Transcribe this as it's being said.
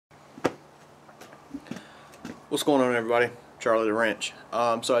What's going on, everybody? Charlie the Wrench.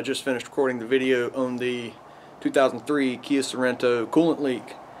 So I just finished recording the video on the 2003 Kia Sorento coolant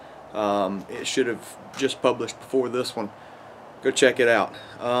leak. It should have just published before this one. Go check it out.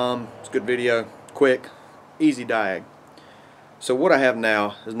 It's a good video, quick, easy diag. So what I have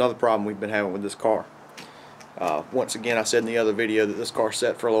now is another problem we've been having with this car. Once again, I said in the other video that this car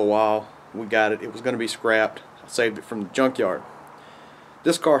sat for a little while. We got it. It was going to be scrapped. I saved it from the junkyard.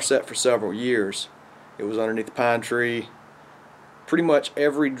 This car sat for several years. It was underneath the pine tree. Pretty much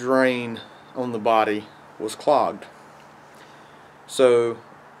every drain on the body was clogged. So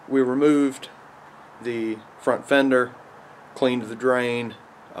we removed the front fender, cleaned the drain.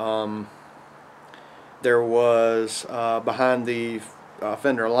 There was behind the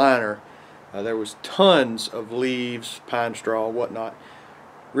fender liner, there was tons of leaves, pine straw, whatnot.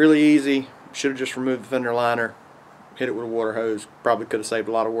 Really easy. Should have just removed the fender liner, hit it with a water hose. Probably could have saved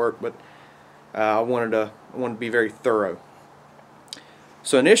a lot of work, but I wanted to be very thorough.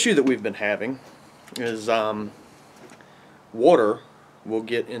 So an issue that we've been having is water will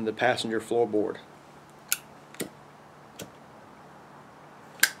get in the passenger floorboard.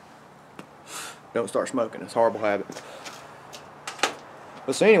 Don't start smoking, it's a horrible habit.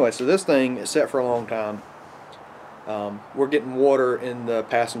 But so anyway, so this thing is set for a long time. We're getting water in the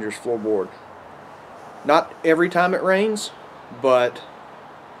passenger's floorboard. Not every time it rains, but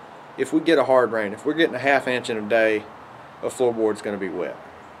if we get a hard rain, if we're getting a ½ inch in a day, a floorboard's going to be wet.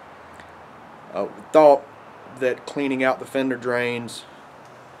 We thought that cleaning out the fender drains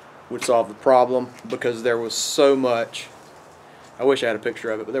would solve the problem, because there was so much, I wish I had a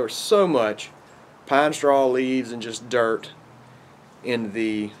picture of it, but there was so much pine straw, leaves, and just dirt in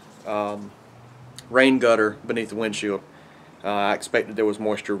the rain gutter beneath the windshield. I expected there was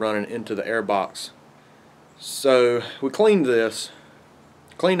moisture running into the air box. So we cleaned this,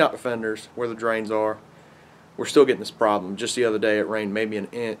 cleaned out the fenders where the drains are. We're still getting this problem. Just the other day it rained maybe an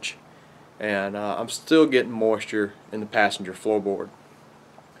inch, and I'm still getting moisture in the passenger floorboard.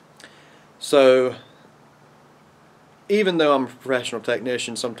 So even though I'm a professional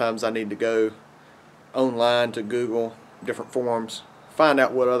technician, sometimes I need to go online to Google different forums, find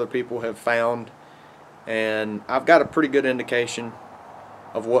out what other people have found, and I've got a pretty good indication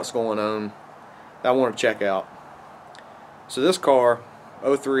of what's going on that I want to check out. So this car,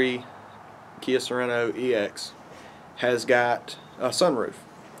 03 Kia Sorento EX, has got a sunroof,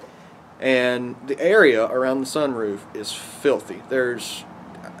 and the area around the sunroof is filthy. There's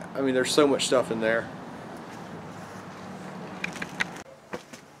so much stuff in there.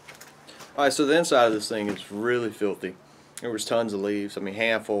 Alright, so the inside of this thing is really filthy. There was tons of leaves,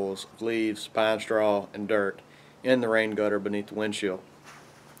 handfuls of leaves, pine straw, and dirt in the rain gutter beneath the windshield.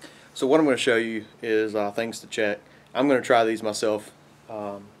 So what I'm going to show you is things to check. I'm going to try these myself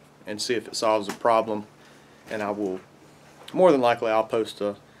and see if it solves the problem, and I will, more than likely, I'll post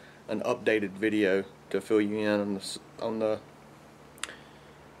an updated video to fill you in on the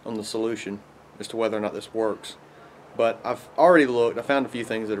solution as to whether or not this works. But I've already looked. I found a few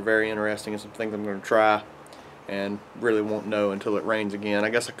things that are very interesting and some things I'm going to try, and really won't know until it rains again. I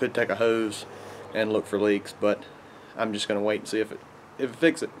guess I could take a hose and look for leaks, but I'm just going to wait and see if it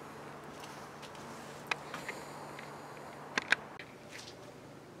fixes it.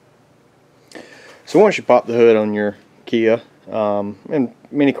 So once you pop the hood on your Kia, and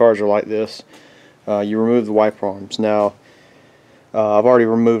many cars are like this, you remove the wiper arms. Now, I've already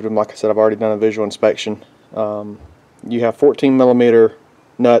removed them. Like I said, I've already done a visual inspection. You have 14mm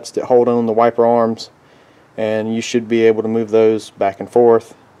nuts that hold on the wiper arms, and you should be able to move those back and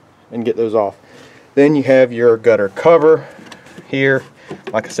forth and get those off. Then you have your gutter cover here.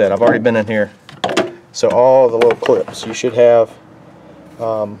 Like I said, I've already been in here. So all the little clips, you should have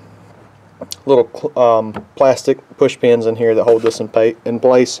little plastic push pins in here that hold this in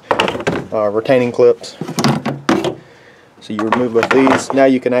place, retaining clips. So you remove both these. Now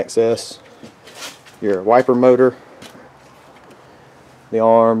you can access your wiper motor, the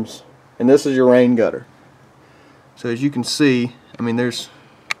arms, and this is your rain gutter. So as you can see, there's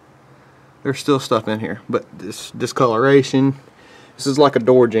still stuff in here, but this discoloration, this is like a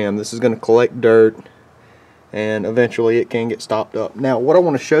door jamb. This is going to collect dirt, and eventually it can get stopped up. Now what I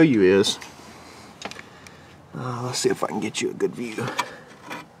want to show you is, let's see if I can get you a good view.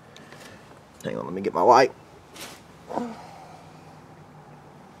 Hang on, let me get my light.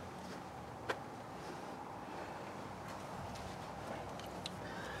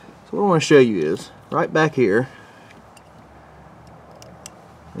 So what I want to show you is, right back here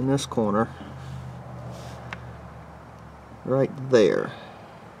in this corner, right there.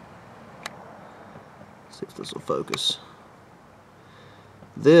 Let's see if this will focus.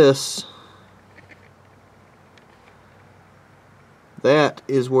 This that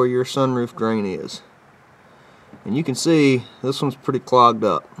is where your sunroof drain is. And you can see this one's pretty clogged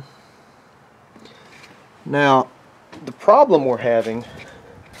up. Now, the problem we're having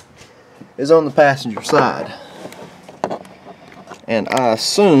is on the passenger side. And I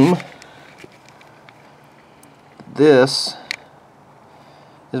assume this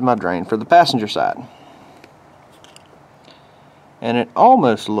is my drain for the passenger side. And it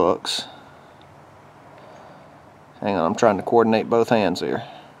almost looks, hang on, I'm trying to coordinate both hands here.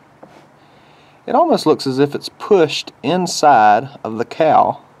 It almost looks as if it's pushed inside of the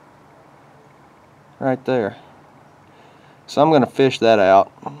cowl right there. So I'm going to fish that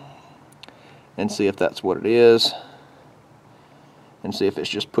out and see if that's what it is, and see if it's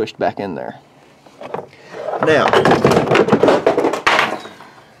just pushed back in there. Now,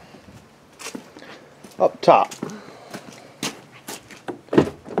 up top,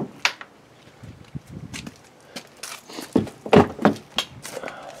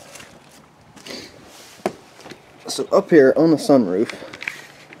 so up here on the sunroof,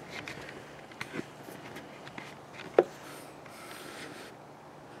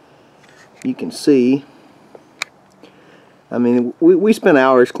 you can see, I mean, we spent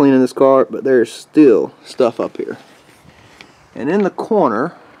hours cleaning this car, but there's still stuff up here. And in the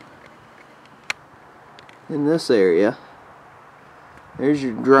corner, in this area, there's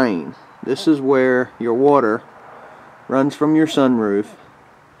your drain. This is where your water runs from your sunroof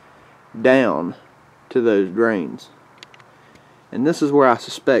down to those drains. And this is where I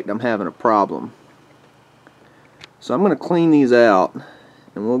suspect I'm having a problem. So I'm going to clean these out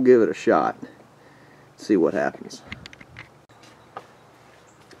and we'll give it a shot. See what happens.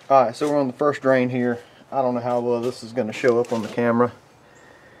 Alright, so we're on the first drain here. I don't know how well this is going to show up on the camera,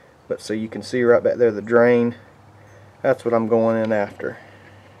 but so you can see right back there the drain. That's what I'm going in after.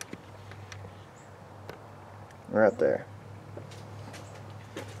 Right there.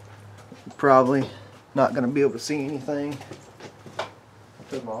 Probably not going to be able to see anything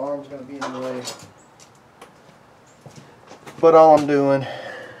because my arm's going to be in the way. But all I'm doing,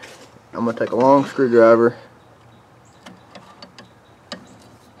 I'm going to take a long screwdriver,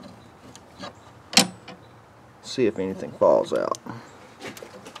 see if anything falls out.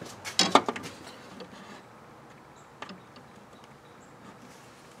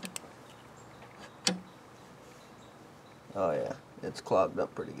 Oh yeah, it's clogged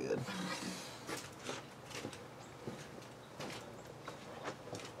up pretty good.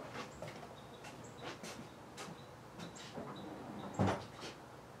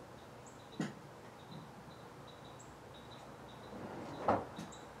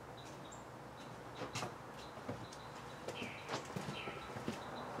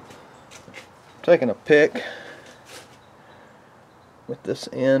 Taking a pick with this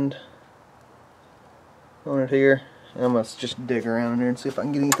end on it here, and I'm going to just dig around in there and see if I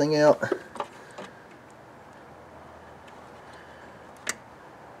can get anything out.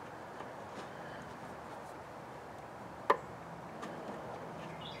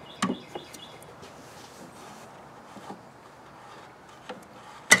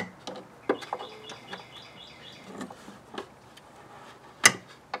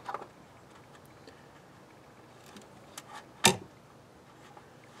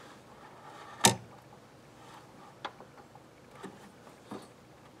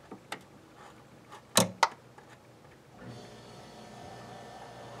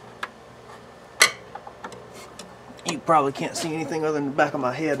 You probably can't see anything other than the back of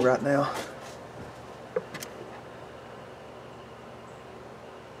my head right now.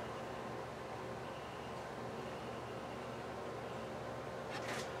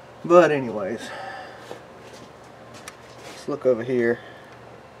 But anyways, let's look over here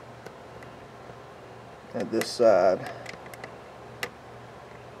at this side.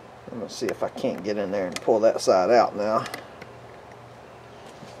 I'm going to see if I can't get in there and pull that side out now.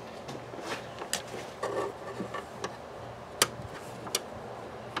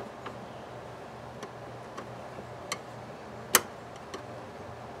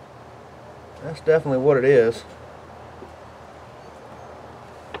 That's definitely what it is.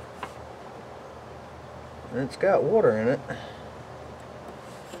 And it's got water in it.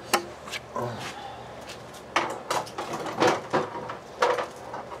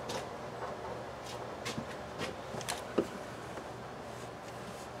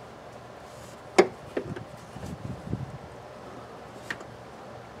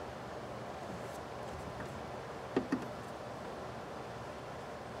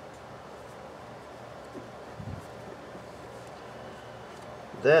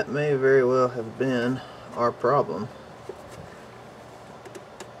 That may very well have been our problem.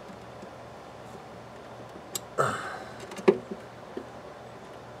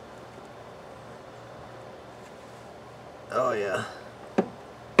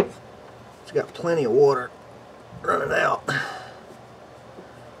 It's got plenty of water running out.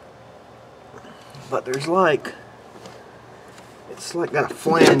 But there's like, it's like got a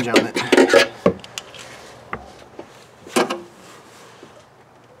flange on it.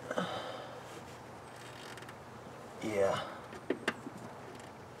 Yeah.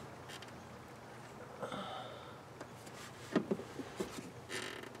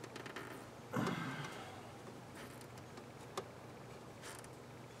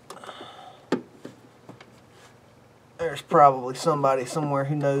 There's probably somebody somewhere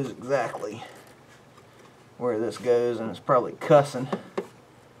who knows exactly where this goes, and it's probably cussing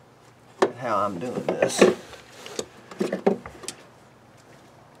at how I'm doing this.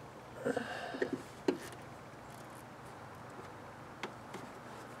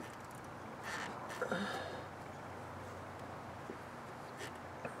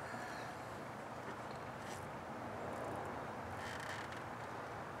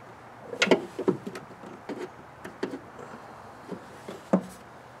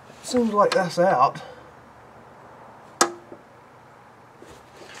 Seems like that's out.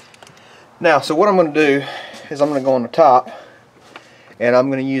 Now, so what I'm going to do is I'm going to go on the top, and I'm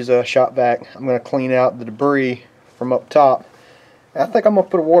going to use a shop vac. I'm going to clean out the debris from up top. And I think I'm going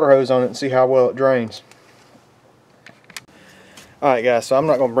to put a water hose on it and see how well it drains. Alright guys, so I'm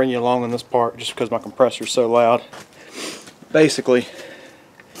not going to bring you along on this part just because my compressor is so loud. Basically,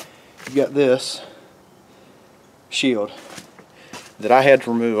 you've got this shield that I had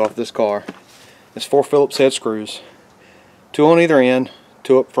to remove off this car. It's 4 Phillips head screws, 2 on either end,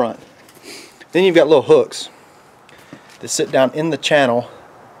 2 up front. Then you've got little hooks that sit down in the channel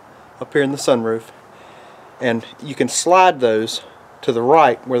up here in the sunroof, and you can slide those to the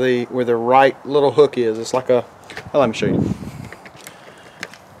right where the right little hook is. It's like a, well, let me show you.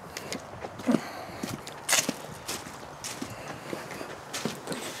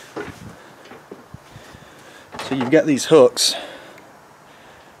 So you've got these hooks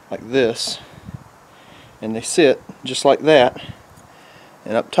like this, and they sit just like that,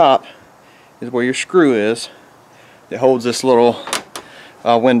 and up top is where your screw is that holds this little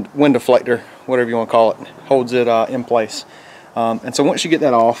wind deflector, whatever you want to call it, holds it in place. And so once you get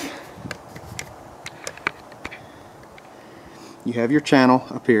that off, you have your channel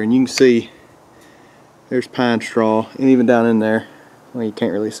up here, and you can see there's pine straw, and even down in there, well, you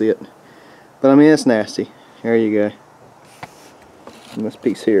can't really see it, but I mean, it's nasty. There you go. And this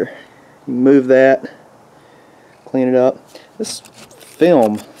piece here, you can move that, clean it up. This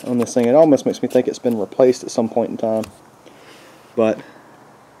film on this thing, it almost makes me think it's been replaced at some point in time. But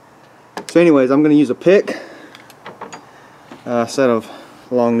so anyways, I'm going to use a pick, a set of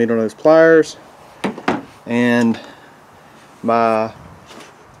long needle nose pliers, and my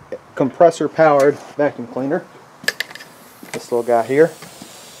compressor powered vacuum cleaner, this little guy here.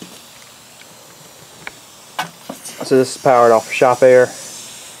 So this is powered off of Shop Air.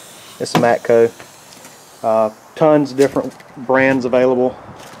 It's a Matco. Tons of different brands available,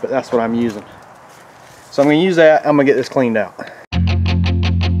 but that's what I'm using. So I'm going to use that. I'm going to get this cleaned out.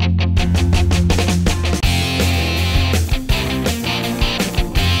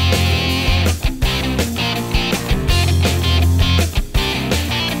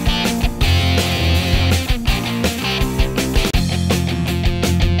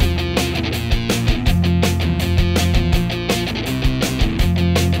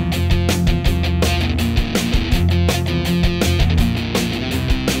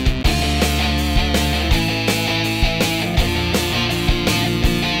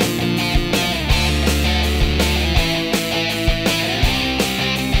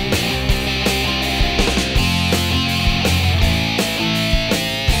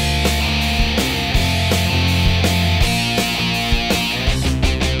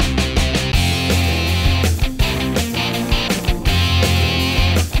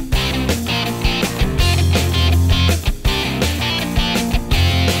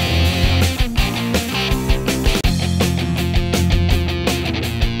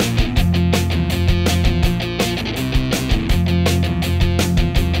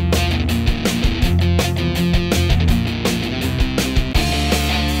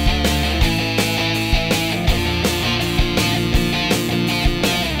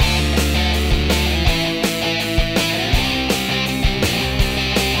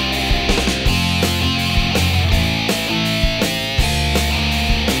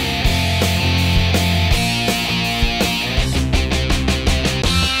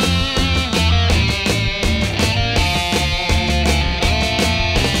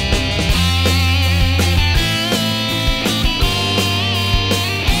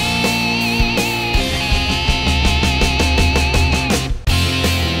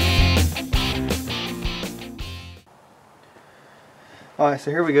 Alright,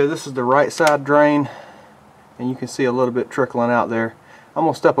 so here we go. This is the right side drain, and you can see a little bit trickling out there. I'm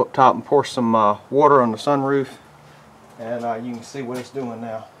going to step up top and pour some water on the sunroof, and you can see what it's doing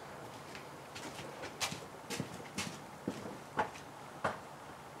now.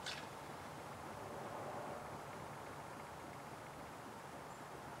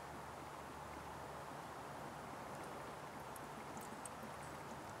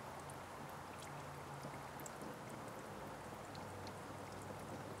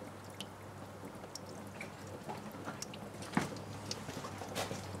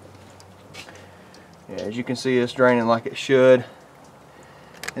 Yeah, as you can see, it's draining like it should.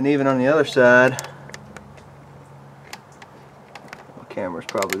 And even on the other side, my camera's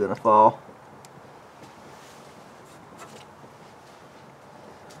probably going to fall.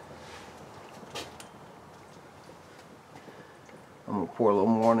 I'm going to pour a little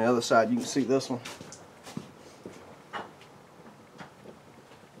more on the other side. You can see this one.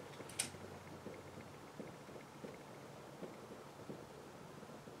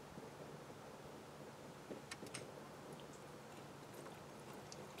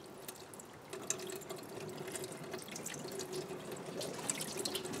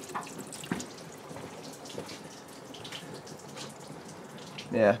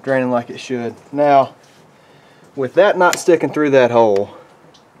 Yeah, draining like it should. Now, with that not sticking through that hole,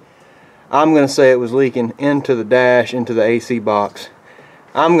 I'm going to say it was leaking into the dash, into the AC box.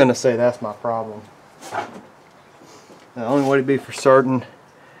 I'm going to say that's my problem. The only way to be for certain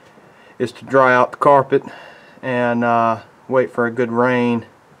is to dry out the carpet and wait for a good rain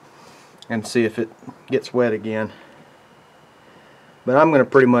and see if it gets wet again. But I'm going to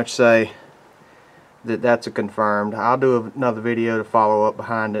pretty much say that that's a confirmed. I'll do another video to follow up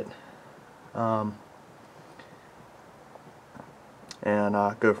behind it, and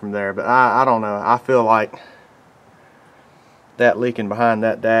go from there. But I don't know. I feel like that leaking behind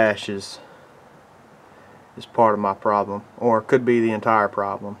that dash is part of my problem, or it could be the entire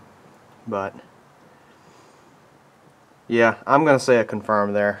problem. But yeah, I'm gonna say a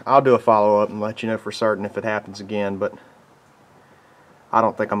confirmed there. I'll do a follow-up and let you know for certain if it happens again, but I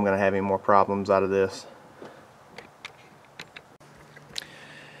don't think I'm going to have any more problems out of this.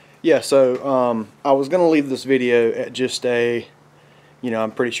 Yeah, so I was going to leave this video at just a,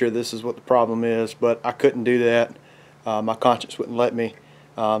 I'm pretty sure this is what the problem is, but I couldn't do that. My conscience wouldn't let me.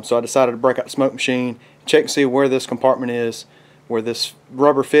 So I decided to break out the smoke machine, check and see where this compartment is, where this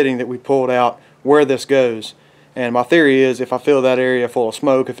rubber fitting that we pulled out, where this goes. And my theory is if I fill that area full of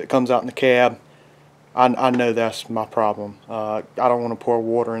smoke, if it comes out in the cab, I know that's my problem. I don't want to pour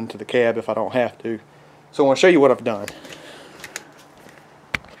water into the cab if I don't have to. So I want to show you what I've done.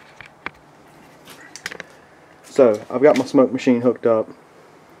 So I've got my smoke machine hooked up,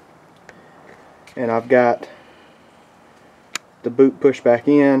 and I've got the boot pushed back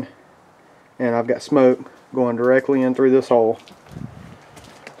in, and I've got smoke going directly in through this hole.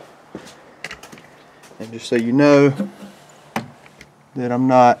 And just so you know that I'm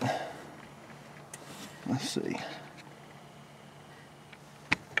not, let's see,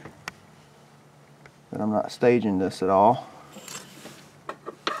 that I'm not staging this at all.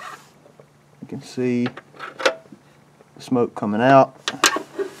 You can see the smoke coming out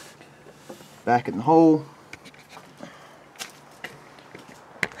back in the hole.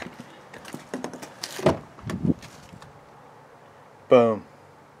 Boom.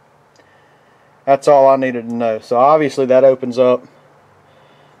 That's all I needed to know. So obviously that opens up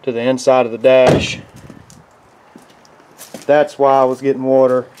to the inside of the dash. That's why I was getting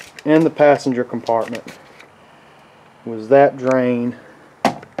water in the passenger compartment, was that drain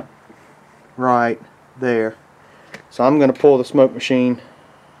right there. So I'm going to pull the smoke machine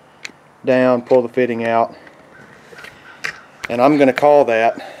down, pull the fitting out, and I'm going to call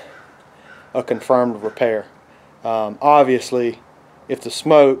that a confirmed repair. Obviously, if the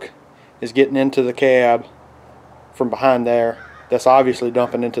smoke is getting into the cab from behind there, that's obviously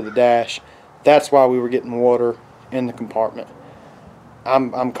dumping into the dash. That's why we were getting water in the compartment.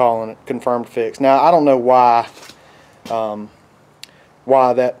 I'm calling it confirmed fix. Now I don't know why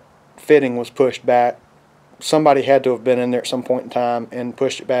that fitting was pushed back. Somebody had to have been in there at some point in time and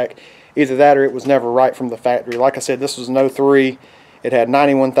pushed it back. Either that or it was never right from the factory. Like I said, this was an 03. It had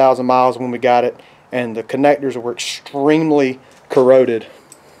 91,000 miles when we got it, and the connectors were extremely corroded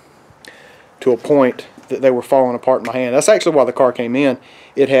to a point that they were falling apart in my hand. That's actually why the car came in.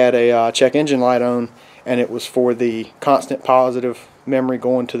 It had a check engine light on, and it was for the constant positive memory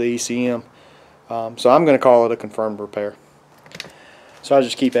going to the ECM. So I'm going to call it a confirmed repair. So I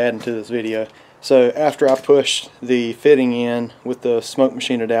just keep adding to this video. So after I pushed the fitting in with the smoke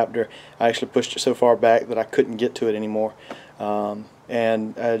machine adapter, I actually pushed it so far back that I couldn't get to it anymore.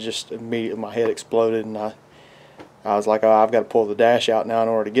 and just immediately my head exploded, and I was like, oh, I've got to pull the dash out now in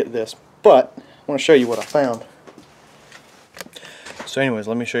order to get this. But I want to show you what I found. So anyways,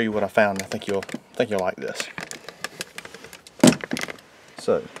 let me show you what I found. I think you'll like this.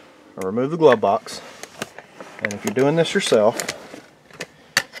 So I remove the glove box, and if you're doing this yourself,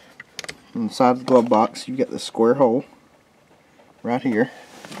 inside the glove box you've got this square hole right here,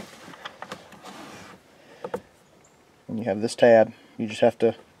 and you have this tab. You just have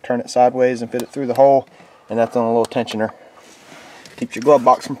to turn it sideways and fit it through the hole, and that's on a little tensioner. Keeps your glove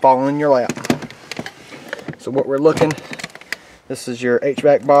box from falling in your lap. So what we're looking, this is your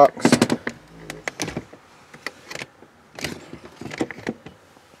HVAC box.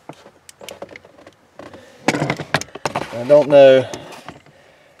 I don't know,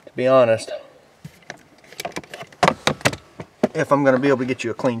 to be honest, if I'm going to be able to get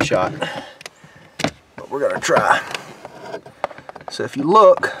you a clean shot, but we're going to try. So if you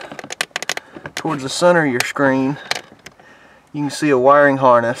look towards the center of your screen, you can see a wiring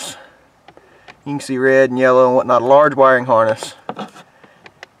harness. You can see red and yellow and whatnot, a large wiring harness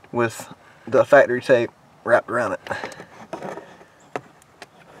with the factory tape wrapped around it.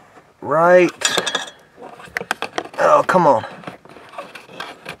 Right. Oh, come on.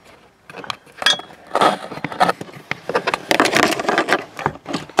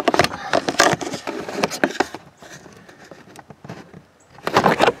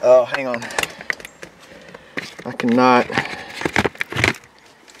 Oh, hang on. I cannot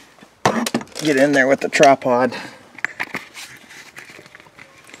get in there with the tripod.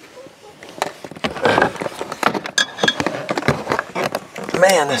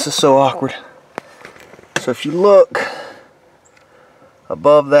 Man, this is so awkward. So if you look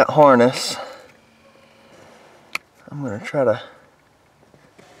above that harness, I'm going to try to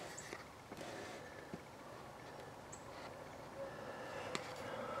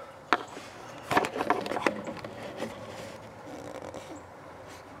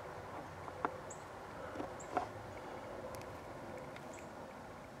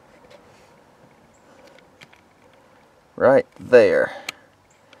right there.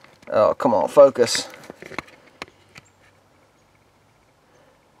 Oh, come on, focus.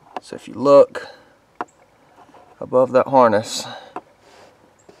 So if you look above that harness,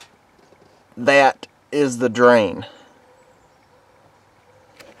 that is the drain.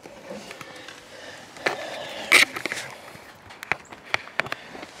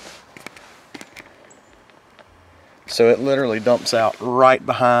 So it literally dumps out right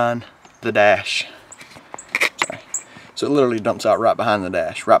behind the dash. So it literally dumps out right behind the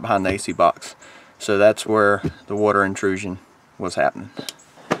dash, right behind the AC box. So that's where the water intrusion was happening.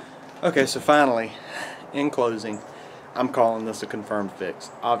 Okay, so finally, in closing, I'm calling this a confirmed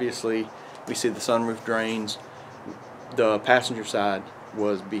fix. Obviously, we see the sunroof drains. The passenger side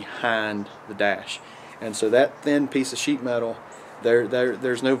was behind the dash. And so that thin piece of sheet metal,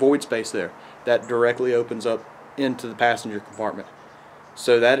 there's no void space there. That directly opens up into the passenger compartment.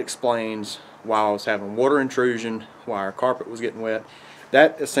 So that explains why I was having water intrusion, why our carpet was getting wet.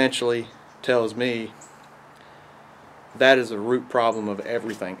 That essentially tells me that is a root problem of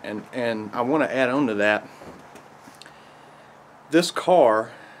everything. And I want to add on to that, this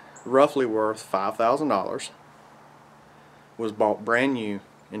car, roughly worth $5,000, was bought brand new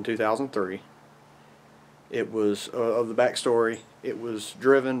in 2003. It was, of the backstory, it was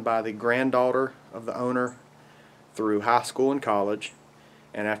driven by the granddaughter of the owner through high school and college,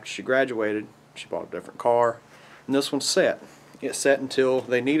 and after she graduated she bought a different car, and this one's set. It set until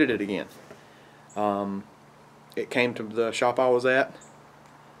they needed it again. It came to the shop I was at,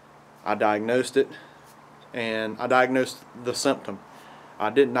 I diagnosed it, and I diagnosed the symptom. I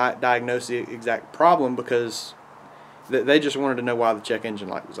did not diagnose the exact problem because they just wanted to know why the check engine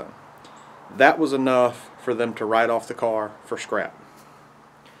light was on. That was enough for them to write off the car for scrap.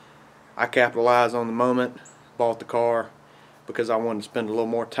 I capitalized on the moment, bought the car because I wanted to spend a little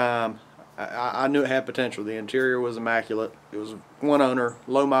more time. I knew it had potential. The interior was immaculate. It was one owner,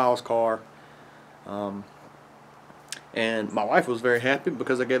 low miles car. And my wife was very happy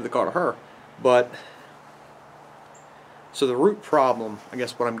because I gave the car to her. But so the root problem, I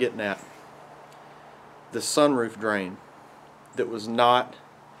guess what I'm getting at, the sunroof drain that was not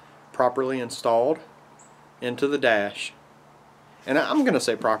properly installed into the dash. And I'm going to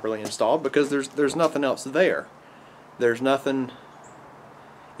say properly installed because there's nothing else there. There's nothing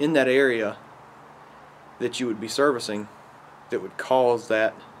in that area that you would be servicing that would cause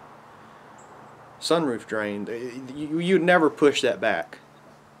that sunroof drain. You'd never push that back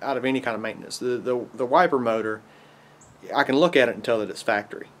out of any kind of maintenance. The wiper motor, I can look at it and tell that it's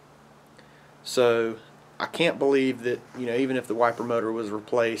factory. So I can't believe that, you know, even if the wiper motor was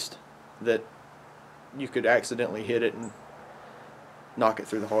replaced, that you could accidentally hit it and knock it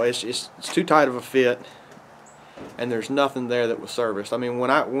through the hole. It's too tight of a fit, and there's nothing there that was serviced. I mean,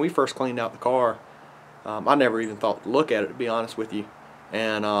 when we first cleaned out the car, I never even thought to look at it, to be honest with you.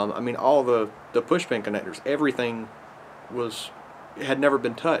 And I mean, all the push pin connectors, everything had never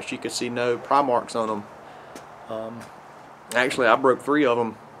been touched. You could see no pry marks on them. Actually, I broke 3 of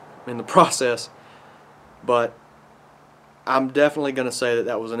them in the process, but I'm definitely going to say that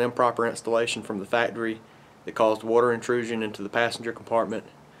that was an improper installation from the factory that caused water intrusion into the passenger compartment,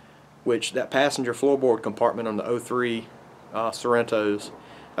 which that passenger floorboard compartment on the 03 Sorentos,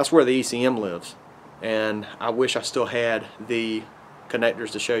 that's where the ECM lives. And I wish I still had the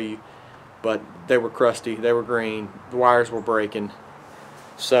connectors to show you, but they were crusty, they were green, the wires were breaking.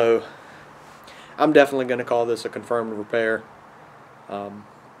 So I'm definitely going to call this a confirmed repair.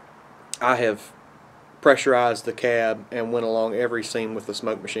 I have pressurized the cab and went along every scene with the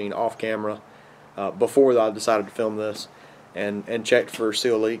smoke machine off camera before I decided to film this, and checked for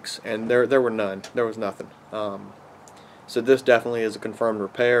seal leaks, and there were none. There was nothing. So this definitely is a confirmed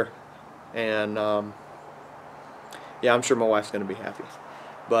repair, and yeah, I'm sure my wife's going to be happy.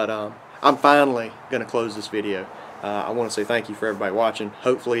 But I'm finally going to close this video. I want to say thank you for everybody watching.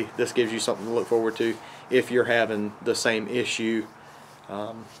 Hopefully this gives you something to look forward to if you're having the same issue.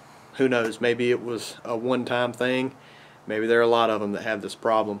 Who knows, maybe it was a one-time thing. Maybe there are a lot of them that have this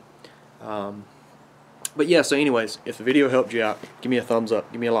problem. But yeah, so anyways, if the video helped you out, give me a thumbs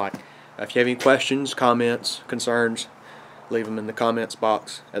up, give me a like. If you have any questions, comments, concerns, leave them in the comments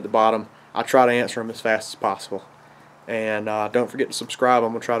box at the bottom. I'll try to answer them as fast as possible. And don't forget to subscribe.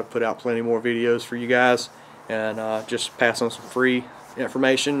 I'm going to try to put out plenty more videos for you guys, and just pass on some free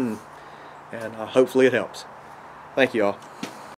information, and hopefully it helps. Thank you all.